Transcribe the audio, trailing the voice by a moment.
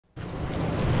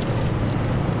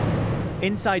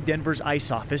Inside Denver's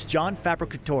ICE office, John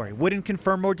Fabricatore wouldn't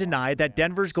confirm or deny that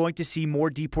Denver's going to see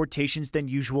more deportations than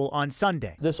usual on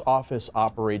Sunday. This office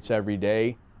operates every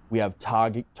day. We have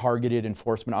targeted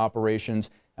enforcement operations,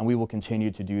 and we will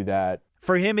continue to do that.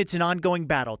 For him, it's an ongoing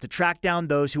battle to track down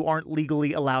those who aren't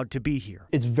legally allowed to be here.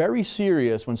 It's very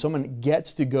serious when someone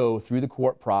gets to go through the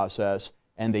court process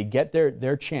and they get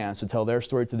their chance to tell their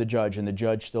story to the judge, and the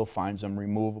judge still finds them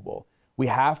removable. We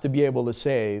have to be able to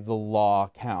say the law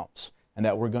counts, and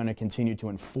that we're going to continue to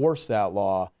enforce that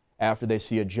law after they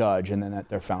see a judge and then that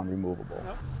they're found removable.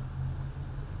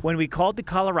 When we called the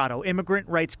Colorado Immigrant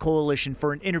Rights Coalition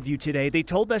for an interview today, they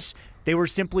told us they were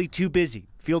simply too busy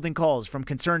fielding calls from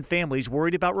concerned families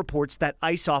worried about reports that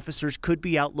ICE officers could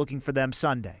be out looking for them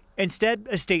Sunday. Instead,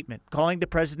 a statement calling the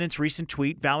president's recent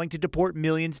tweet vowing to deport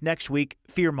millions next week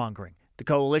fear-mongering. The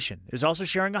coalition is also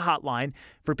sharing a hotline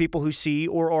for people who see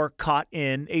or are caught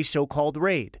in a so-called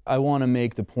raid. I want to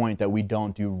make the point that we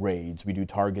don't do raids, we do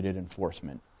targeted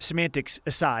enforcement. Semantics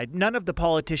aside, none of the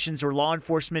politicians or law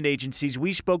enforcement agencies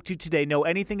we spoke to today know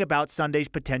anything about Sunday's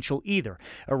potential either.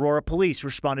 Aurora Police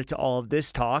responded to all of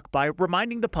this talk by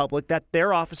reminding the public that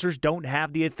their officers don't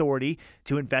have the authority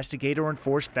to investigate or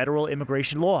enforce federal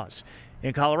immigration laws.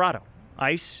 In Colorado,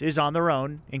 ICE is on their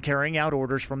own in carrying out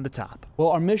orders from the top. Well,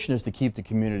 our mission is to keep the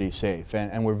community safe,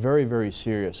 and we're very, very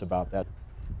serious about that.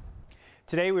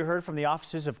 Today, we heard from the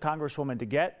offices of Congresswoman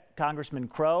DeGette, Congressman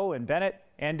Crow and Bennett,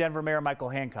 and Denver Mayor Michael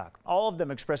Hancock. All of them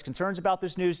expressed concerns about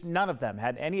this news. None of them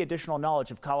had any additional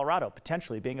knowledge of Colorado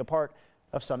potentially being a part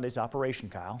of Sunday's operation,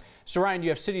 Kyle. So, Ryan, you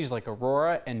have cities like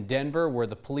Aurora and Denver where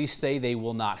the police say they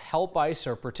will not help ICE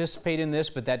or participate in this,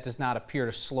 but that does not appear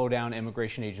to slow down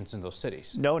immigration agents in those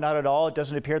cities. No, not at all. It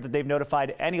doesn't appear that they've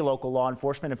notified any local law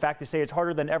enforcement. In fact, they say it's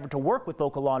harder than ever to work with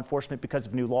local law enforcement because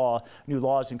of new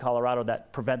laws in Colorado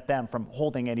that prevent them from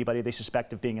holding anybody they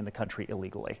suspect of being in the country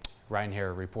illegally. Ryan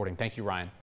here reporting. Thank you, Ryan.